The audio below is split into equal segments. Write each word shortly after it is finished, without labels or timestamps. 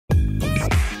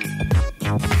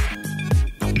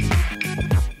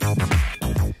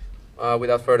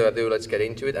Without further ado, let's get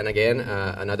into it. And again,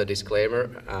 another disclaimer,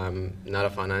 I'm not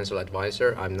a financial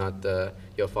advisor. I'm not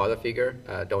your father figure.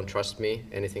 Don't trust me,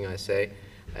 anything I say.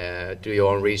 Do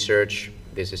your own research.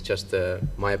 This is just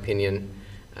my opinion,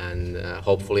 and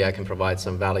hopefully I can provide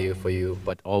some value for you,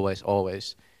 but always,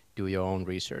 always do your own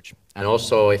research. And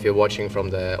also, if you're watching from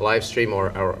the live stream or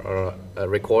a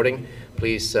recording,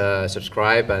 please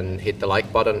subscribe and hit the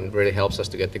like button. It really helps us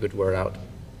to get the good word out.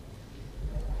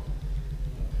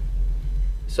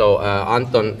 So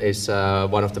Anton is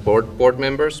one of the board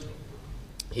members.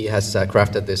 He has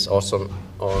crafted this awesome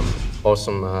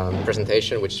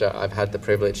presentation, which I've had the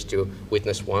privilege to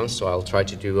witness once, so I'll try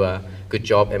to do a good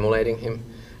job emulating him.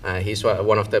 He's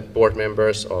one of the board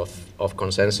members of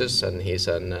Konsensus, and he's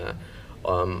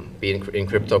been in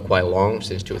crypto quite long,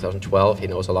 since 2012. He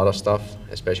knows a lot of stuff,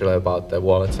 especially about the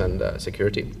wallets and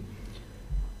security.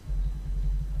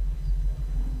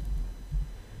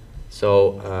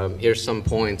 So here's some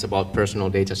points about personal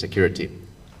data security.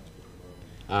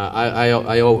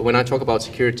 When I talk about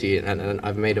security, and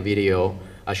I've made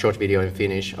a short video in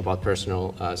Finnish about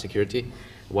personal security,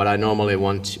 what I normally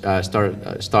want to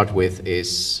start with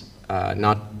is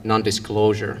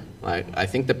non-disclosure. I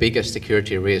think the biggest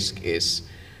security risk is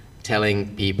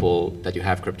telling people that you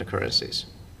have cryptocurrencies,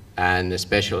 and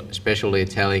especially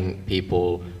telling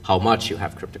people how much you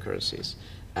have cryptocurrencies,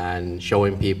 and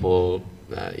showing people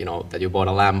that you bought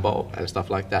a Lambo and stuff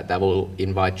like that. That will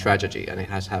invite tragedy, and it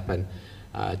has happened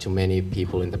to many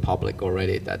people in the public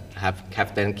already that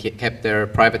have then kept their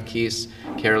private keys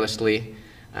carelessly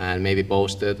and maybe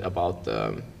boasted about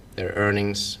their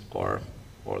earnings or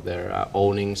their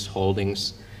ownings,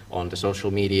 holdings on the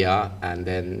social media, and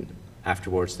then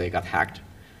afterwards they got hacked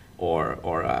or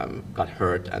got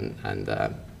hurt and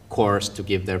coerced to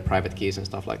give their private keys and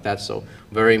stuff like that. So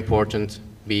very important,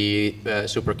 be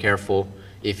super careful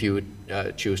if you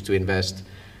choose to invest,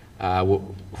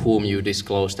 whom you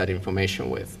disclose that information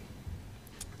with.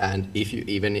 And if you,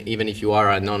 even if you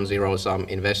are a non-zero-sum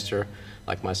investor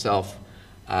like myself,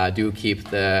 do keep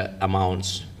the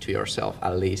amounts to yourself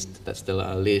at least. That's still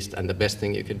at least, and the best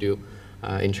thing you can do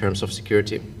in terms of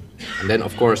security. And then,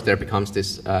 of course, there becomes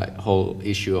this whole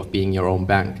issue of being your own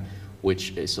bank,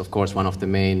 which is, of course, one of the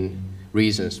main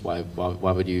reasons why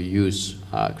would you use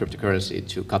cryptocurrency,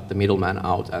 to cut the middleman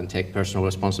out and take personal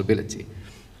responsibility.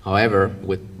 However,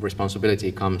 with responsibility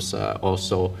comes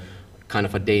also kind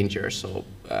of a danger. So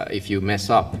if you mess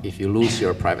up, if you lose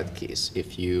your private keys,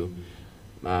 if you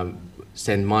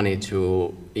send money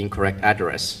to incorrect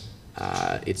address,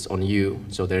 it's on you.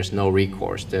 So there's no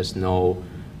recourse. There's no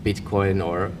Bitcoin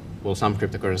or, well, some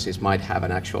cryptocurrencies might have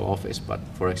an actual office, but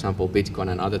for example,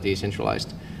 Bitcoin and other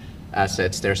decentralized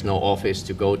assets, there's no office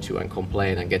to go to and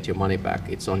complain and get your money back.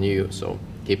 It's on you, so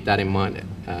keep that in mind.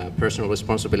 Personal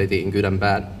responsibility in good and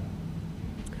bad.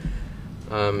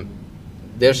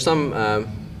 There's some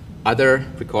other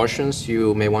precautions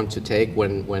you may want to take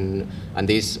and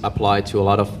these apply to a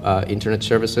lot of internet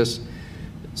services.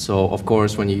 So of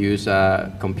course, when you use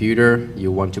a computer,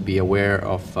 you want to be aware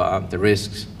of the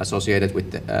risks associated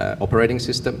with the operating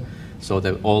system. So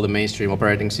all the mainstream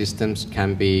operating systems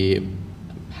can be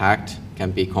hacked,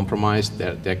 can be compromised.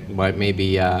 There may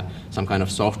be some kind of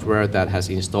software that has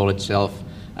installed itself,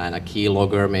 and a key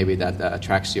logger maybe that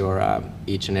tracks your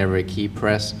each and every key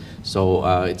press. So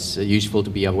it's useful to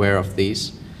be aware of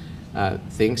these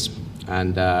things.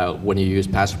 And when you use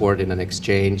password in an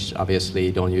exchange,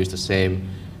 obviously don't use the same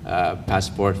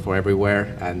password for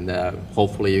everywhere, and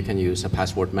hopefully you can use a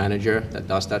password manager that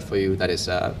does that for you, that is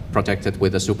protected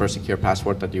with a super secure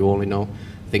password that you only know.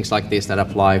 Things like this that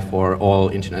apply for all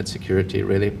internet security,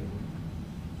 really.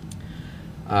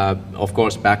 Of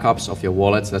course, backups of your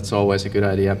wallets, that's always a good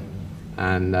idea.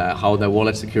 And how the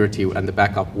wallet security and the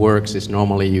backup works is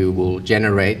normally you will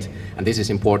generate, and this is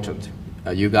important,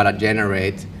 you gotta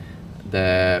generate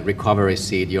the recovery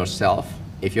seed yourself.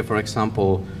 If you, for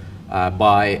example,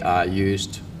 buy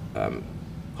used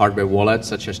hardware wallets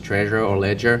such as Treasure or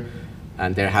Ledger,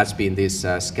 and there has been these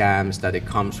scams that it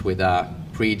comes with a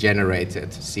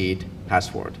pre-generated seed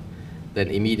password, then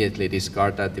immediately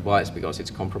discard that device because it's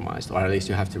compromised, or at least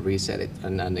you have to reset it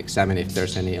and examine if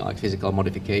there's any physical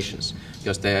modifications,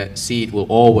 because the seed will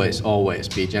always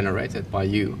be generated by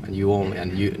you and you only,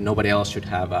 and nobody else should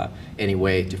have any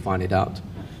way to find it out,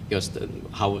 because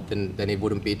then it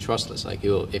wouldn't be trustless. Like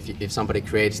if somebody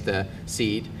creates the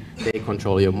seed, they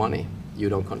control your money, you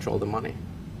don't control the money.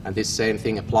 And this same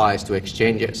thing applies to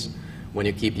exchanges. When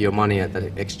you keep your money at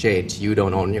the exchange, you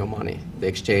don't own your money, the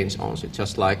exchange owns it.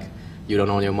 Just like you don't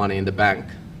own your money in the bank,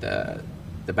 the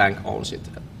bank owns it,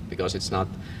 because it's not,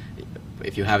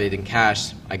 if you have it in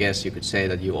cash, I guess you could say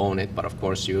that you own it, but of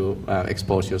course you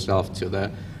expose yourself to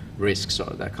the risks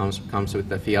that comes with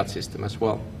the fiat system as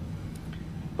well.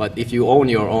 But if you own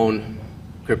your own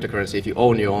cryptocurrency, if you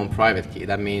own your own private key,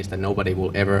 that means that nobody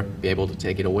will ever be able to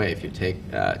take it away if you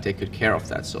take good care of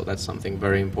that. So that's something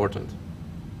very important.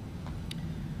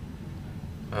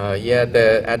 Yeah,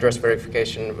 the address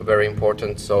verification, very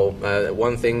important. So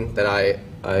one thing that I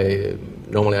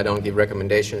normally I don't give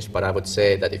recommendations, but I would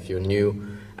say that if you're new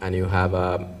and you have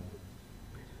a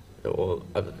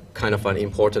kind of an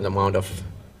important amount of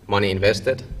money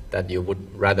invested that you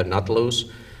would rather not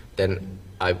lose, then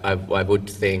I would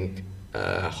think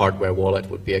hardware wallet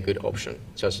would be a good option,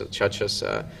 such as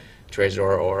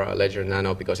Trezor or Ledger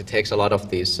Nano, because it takes a lot of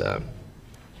these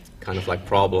kind of like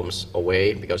problems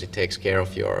away, because it takes care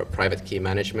of your private key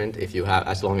management if you have,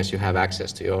 as long as you have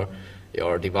access to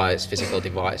your device, physical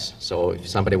device. So if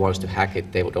somebody wants to hack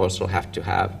it, they would also have to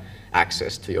have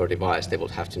access to your device. They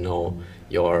would have to know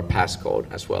your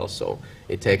passcode as well. So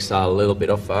it takes a little bit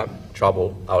of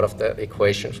trouble out of the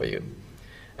equation for you.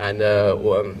 And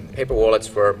paper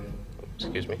wallets were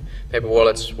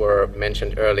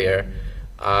mentioned earlier.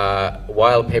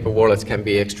 While paper wallets can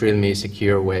be extremely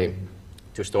secure way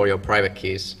to store your private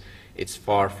keys, it's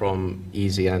far from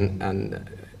easy and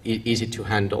easy to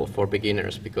handle for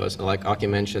beginners, because like Aki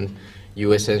mentioned,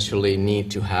 you essentially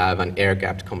need to have an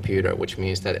air-gapped computer, which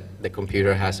means that the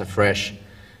computer has a fresh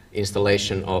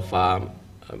installation of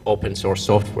open source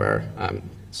software.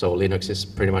 So Linux is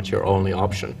pretty much your only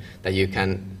option that you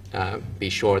can be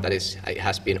sure that it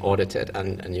has been audited,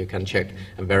 and you can check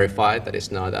and verify that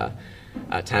it's not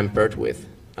tampered with.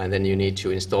 And then you need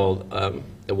to install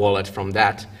the wallet from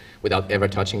that without ever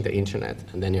touching the internet,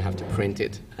 and then you have to print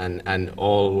it, and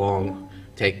all along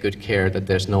take good care that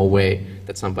there's no way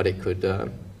that somebody could,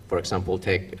 for example,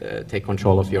 take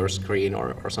control of your screen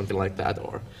or something like that,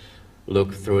 or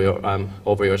look through your,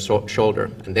 over your shoulder,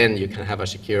 and then you can have a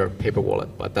secure paper wallet.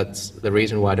 But that's the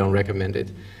reason why I don't recommend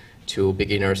it to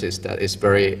beginners, is that it's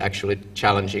very actually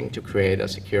challenging to create a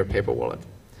secure paper wallet.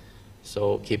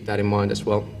 So keep that in mind as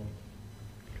well.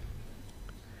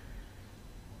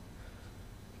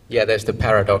 Yeah, there's the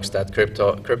paradox that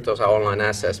cryptos are online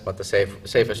assets, but the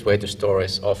safest way to store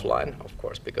is offline, of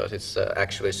course, because it's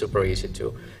actually super easy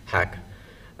to hack.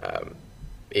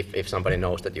 If somebody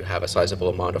knows that you have a sizable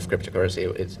amount of cryptocurrency,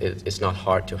 it's not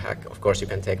hard to hack. Of course, you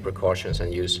can take precautions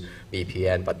and use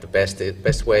VPN, but the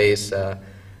best way is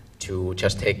to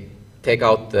just take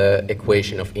out the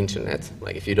equation of internet.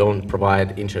 Like if you don't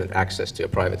provide internet access to your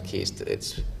private keys,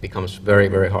 it becomes very,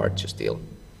 very hard to steal.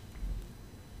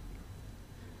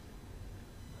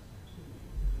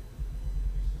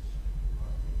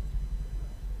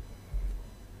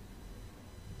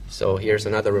 So here's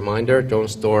another reminder: don't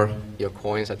store your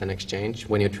coins at an exchange.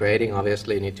 When you're trading,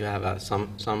 obviously you need to have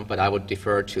some, but I would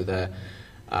defer to the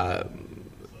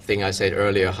thing I said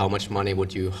earlier, how much money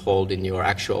would you hold in your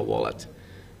actual wallet?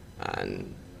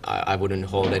 And I wouldn't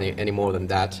hold any more than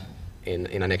that in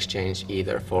an exchange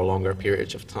either for longer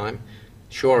periods of time.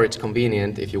 Sure, it's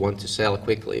convenient if you want to sell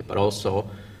quickly, but also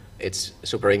it's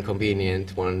super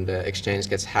inconvenient when the exchange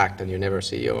gets hacked and you never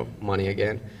see your money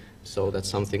again. So that's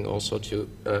something also to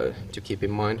keep in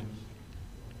mind.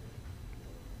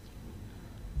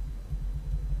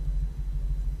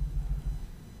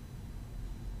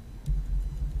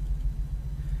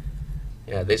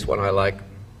 Yeah, this one I like.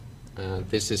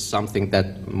 This is something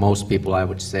that most people, I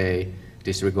would say,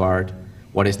 disregard.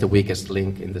 What is the weakest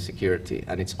link in the security?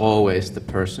 And it's always the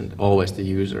person, always the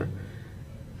user.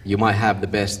 You might have the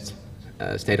best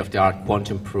state-of-the-art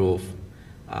quantum-proof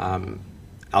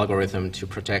algorithm to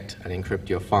protect and encrypt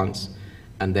your funds,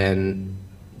 and then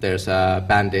there's a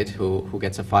bandit who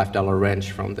gets a $5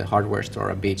 wrench from the hardware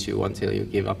store and beats you until you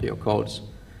give up your codes.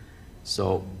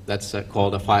 So that's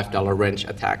called a $5 wrench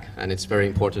attack, and it's very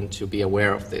important to be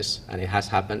aware of this, and it has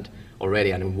happened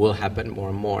already, and it will happen more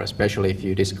and more, especially if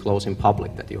you disclose in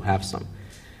public that you have some.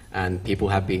 And people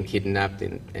have been kidnapped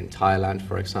in Thailand,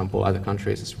 for example, other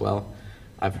countries as well,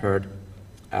 I've heard,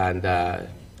 and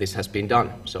this has been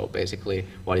done. So basically,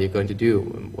 what are you going to do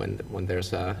when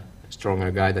there's a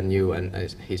stronger guy than you and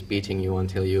he's beating you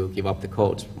until you give up the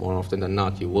codes? More often than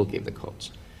not, you will give the codes.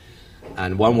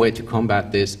 And one way to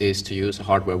combat this is to use a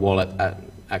hardware wallet,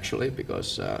 actually,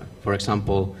 because, for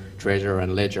example, Trezor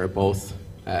and Ledger both,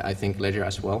 I think Ledger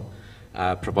as well,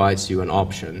 provides you an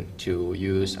option to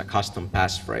use a custom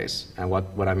passphrase. And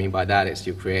what I mean by that is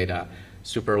you create a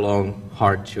super long,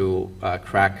 hard to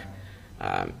crack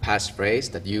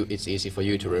passphrase that it's easy for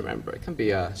you to remember. It can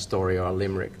be a story or a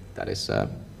limerick that is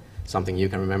something you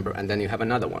can remember, and then you have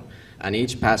another one. And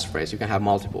each passphrase, you can have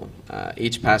multiple.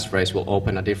 Each passphrase will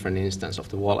open a different instance of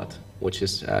the wallet, which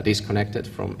is disconnected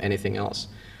from anything else.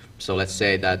 So let's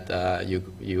say that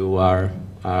you are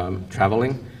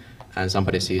traveling, and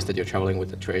somebody sees that you're traveling with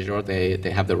the treasurer.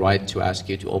 They have the right to ask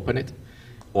you to open it,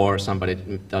 or somebody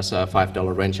does a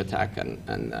 $5 wrench attack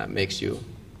and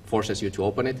forces you to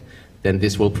open it. Then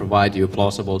this will provide you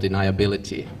plausible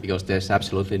deniability, because there's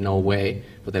absolutely no way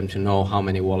for them to know how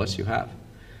many wallets you have.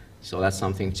 So that's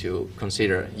something to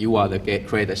consider. You are the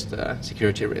greatest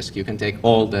security risk. You can take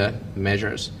all the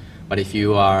measures, but if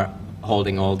you are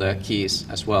holding all the keys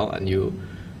as well, and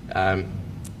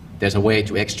there's a way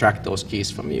to extract those keys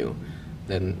from you,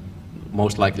 then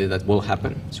most likely that will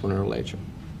happen sooner or later.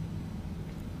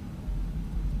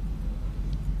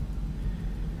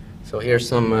 So here's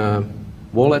some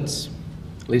wallets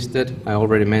listed. I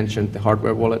already mentioned the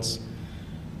hardware wallets.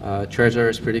 Trezor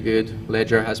is pretty good.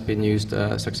 Ledger has been used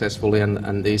successfully,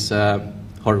 and these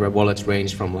hardware wallets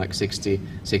range from like 60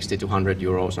 to 100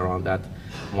 euros, around that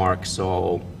mark.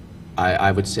 So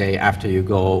I would say after you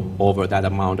go over that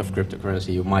amount of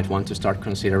cryptocurrency, you might want to start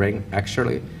considering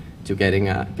actually to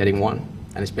getting one,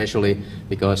 and especially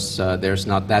because there's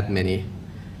not that many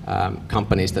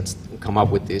companies that come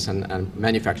up with these and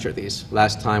manufacture these.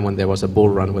 Last time when there was a bull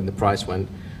run, when the price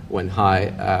went high,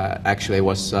 actually it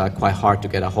was quite hard to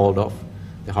get a hold of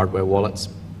the hardware wallets.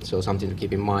 So something to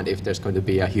keep in mind if there's going to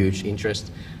be a huge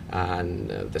interest and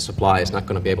the supply is not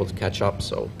going to be able to catch up,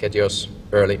 so get yours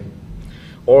early.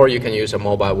 Or you can use a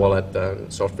mobile wallet,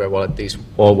 software wallet. These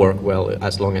all work well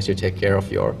as long as you take care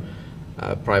of your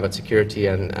private security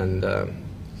and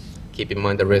keep in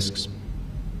mind the risks.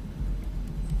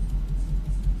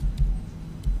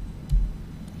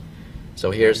 So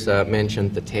here's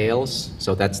mentioned the tails.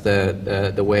 So that's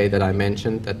the way that I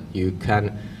mentioned that you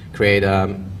can create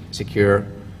a secure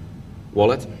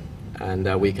wallet, and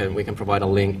we can provide a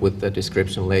link with the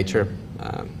description later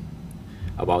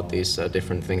about these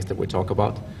different things that we talk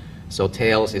about. So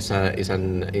Tails is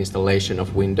an installation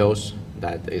of Windows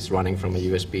that is running from a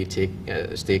USB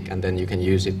stick, and then you can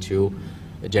use it to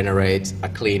generate a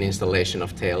clean installation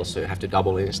of Tails. So you have to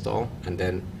double install, and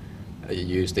then you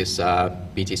use this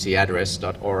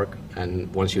btcaddress.org,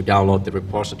 and once you download the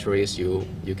repositories, you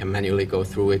can manually go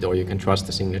through it, or you can trust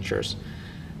the signatures.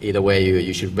 Either way,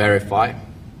 you should verify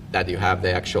that you have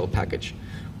the actual package.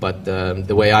 But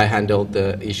the way I handled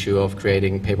the issue of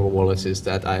creating paper wallets is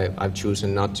that I've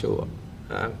chosen not to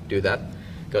do that,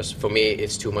 because for me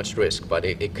it's too much risk, but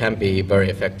it can be a very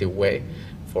effective way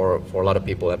for a lot of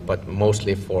people, but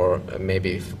mostly for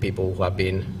maybe for people who have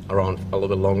been around a little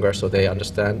bit longer, so they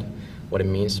understand what it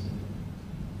means.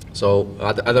 So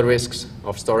other risks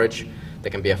of storage, there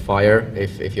can be a fire.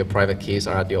 If your private keys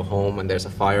are at your home and there's a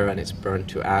fire and it's burned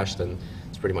to ash, then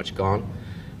it's pretty much gone.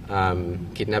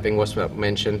 Kidnapping was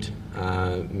mentioned.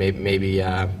 Maybe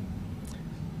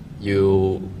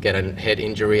you get a head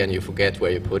injury and you forget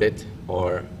where you put it,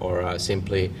 or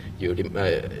simply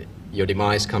your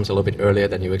demise comes a little bit earlier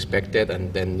than you expected,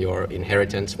 and then your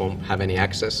inheritance won't have any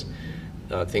access.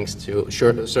 Things to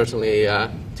certainly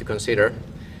to consider,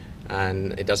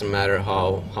 and it doesn't matter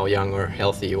how young or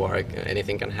healthy you are,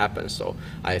 anything can happen. So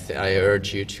I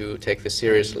urge you to take this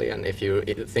seriously, and if you're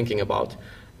thinking about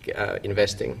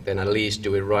investing, then at least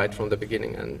do it right from the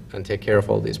beginning and take care of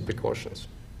all these precautions.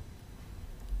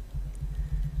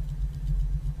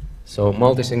 So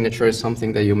multi-signature is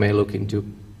something that you may look into.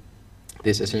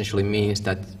 This essentially means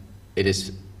that it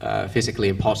is physically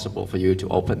impossible for you to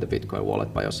open the Bitcoin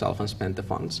wallet by yourself and spend the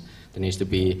funds. There needs to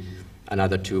be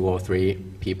another 2 or 3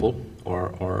 people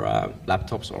or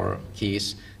laptops or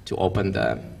keys to open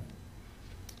the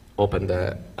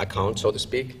account, so to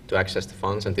speak, to access the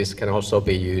funds. And this can also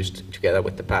be used together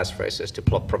with the passphrases to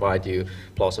provide you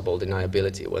plausible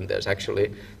deniability when there's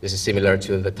actually, this is similar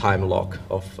to the time lock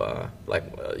of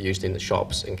used in the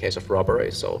shops in case of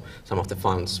robbery. So some of the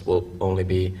funds will only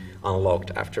be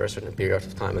unlocked after a certain period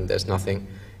of time, and there's nothing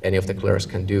any of the clerks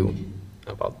can do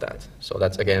about that. So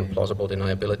that's again plausible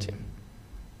deniability.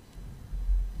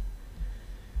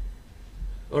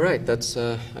 All right, that's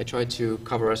I tried to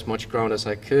cover as much ground as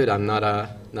I could. I'm not a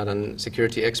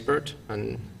security expert,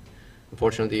 and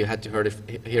unfortunately you had to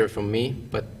hear it from me.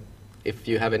 But if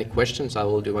you have any questions, I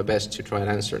will do my best to try and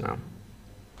answer now.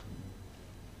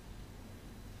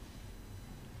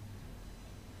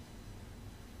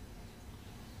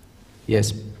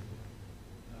 Yes.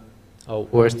 Oh,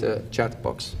 where's the chat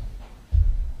box?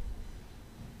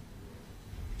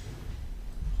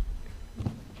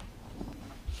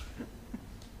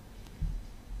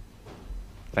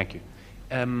 Thank you.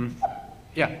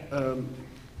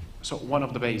 So one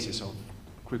of the bases of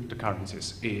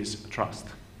cryptocurrencies is trust.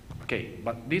 Okay,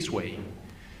 but this way,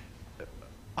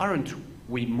 aren't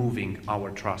we moving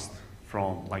our trust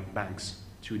from like banks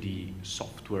to the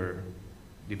software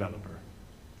developer?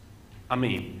 I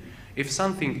mean, if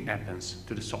something happens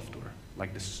to the software,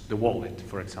 like the wallet,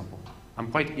 for example, I'm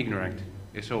quite ignorant,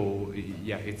 so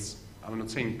yeah, I'm not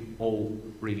saying all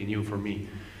really new for me,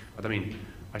 but I mean,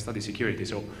 I study security,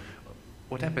 so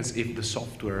what happens if the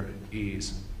software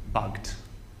is bugged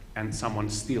and someone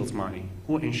steals money?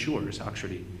 Who ensures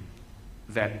actually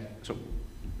that, so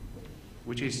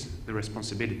which is the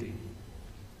responsibility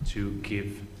to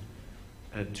give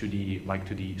to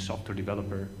the software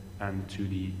developer and to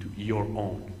your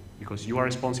own, because you are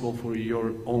responsible for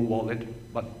your own wallet,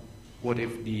 but what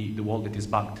if the wallet is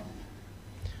bugged?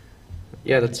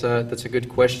 Yeah, that's a good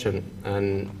question.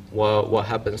 And what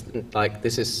happens? Like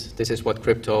this is what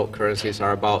cryptocurrencies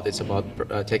are about. It's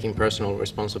about taking personal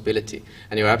responsibility.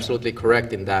 And you're absolutely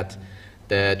correct in that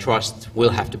the trust will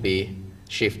have to be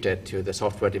shifted to the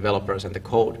software developers and the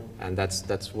code. And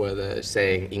that's where the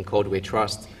saying "in code we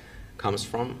trust" comes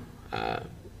from,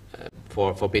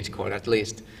 for Bitcoin at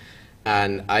least.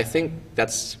 And I think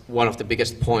that's one of the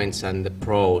biggest points and the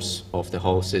pros of the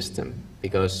whole system,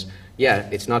 because yeah,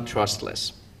 it's not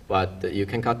trustless, but you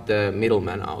can cut the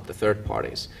middleman out, the third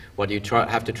parties. What you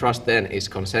have to trust then is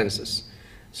consensus.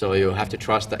 So you have to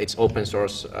trust that it's open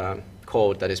source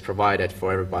code that is provided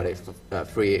for everybody,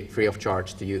 free of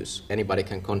charge to use. Anybody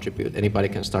can contribute, anybody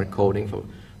can start coding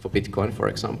for Bitcoin, for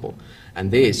example.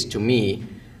 And this, to me,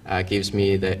 gives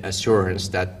me the assurance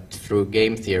that through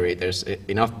game theory, there's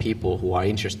enough people who are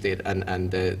interested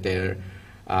and their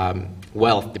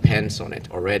wealth depends on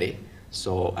it already.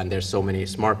 So, and there's so many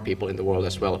smart people in the world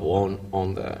as well who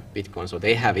own the Bitcoin. So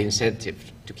they have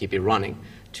incentive to keep it running,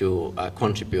 to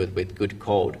contribute with good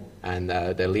code. And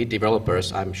the lead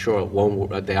developers, I'm sure,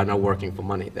 they are not working for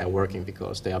money. They are working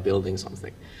because they are building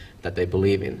something that they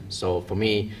believe in. So for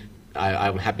me,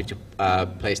 I'm happy to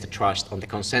place the trust on the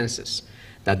consensus.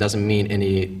 That doesn't mean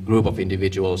any group of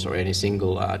individuals or any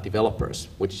single developers,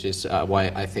 which is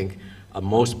why I think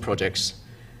most projects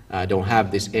don't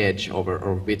have this edge over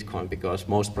Bitcoin, because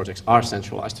most projects are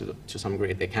centralized to some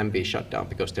degree. They can be shut down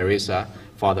because there is a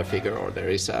father figure, or there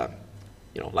is a,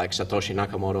 like Satoshi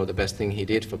Nakamoto, the best thing he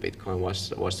did for Bitcoin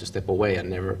was to step away and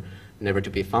never to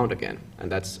be found again. And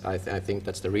that's I think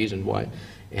that's the reason why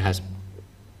it has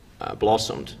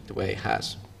blossomed the way it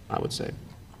has, I would say.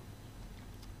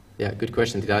 Yeah, good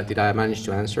question. Did I manage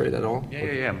to answer it at all?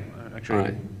 Yeah.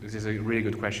 Actually, this is a really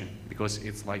good question, because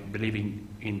it's like believing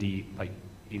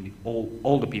in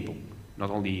all the people, not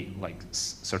only like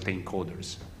certain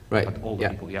coders, right. but all the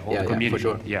people. Yeah, all the community. For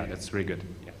sure. Yeah, that's really good.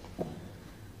 Yeah.